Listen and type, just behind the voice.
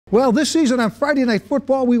Well, this season on Friday Night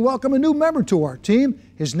Football, we welcome a new member to our team.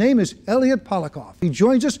 His name is Elliot Polikoff. He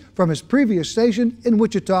joins us from his previous station in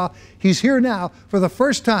Wichita. He's here now for the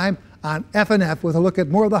first time on F&F with a look at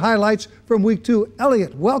more of the highlights from Week 2.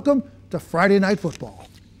 Elliot, welcome to Friday Night Football.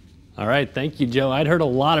 All right, thank you, Joe. I'd heard a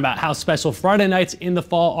lot about how special Friday nights in the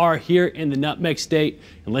fall are here in the Nutmeg State,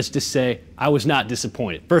 and let's just say I was not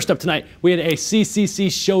disappointed. First up tonight, we had a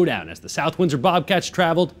CCC showdown as the South Windsor Bobcats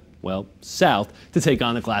traveled, well, south, to take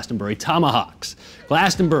on the Glastonbury Tomahawks.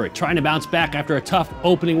 Glastonbury trying to bounce back after a tough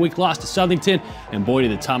opening week loss to Southington, and boy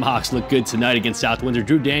did the Tomahawks look good tonight against South Windsor.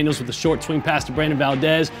 Drew Daniels with a short swing pass to Brandon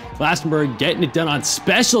Valdez. Glastonbury getting it done on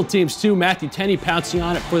special teams too. Matthew Tenney pouncing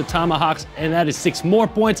on it for the Tomahawks, and that is 6 more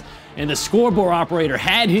points. And the scoreboard operator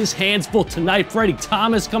had his hands full tonight. Freddie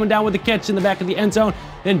Thomas coming down with a catch in the back of the end zone.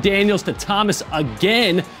 Then Daniels to Thomas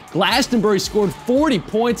again. Glastonbury scored 40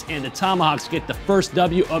 points, and the Tomahawks get the first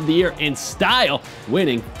W of the year in style,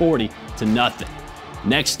 winning 40-0.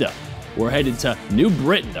 Next up, we're headed to New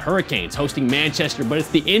Britain. The Hurricanes hosting Manchester, but it's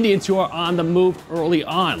the Indians who are on the move early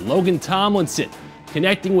on. Logan Tomlinson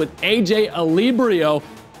connecting with A.J. Alibrio,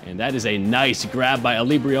 and that is a nice grab by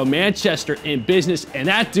Alibrio. Manchester in business, and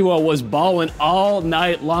that duo was balling all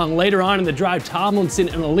night long. Later on in the drive, Tomlinson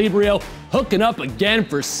and Alibrio hooking up again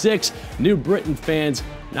for 6. New Britain fans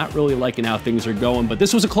not really liking how things are going, but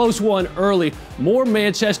this was a close one early. More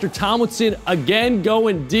Manchester. Tomlinson again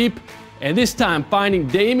going deep, and this time finding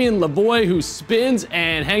Damian Lavoie, who spins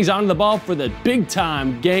and hangs onto the ball for the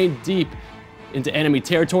big-time gain deep into enemy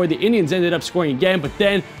territory. The Indians ended up scoring again, but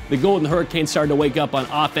then the Golden Hurricanes started to wake up on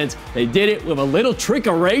offense. They did it with a little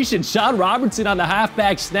trickeration. Sean Robertson on the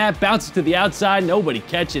halfback snap, bounces to the outside, nobody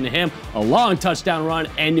catching him. A long touchdown run,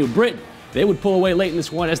 and New Britain, they would pull away late in this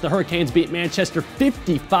one as the Hurricanes beat Manchester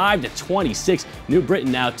 55-26. New Britain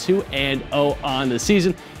now 2-0 on the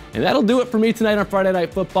season. And that'll do it for me tonight on Friday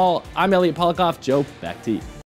Night Football. I'm Elliot Polikoff. Joe, back to you.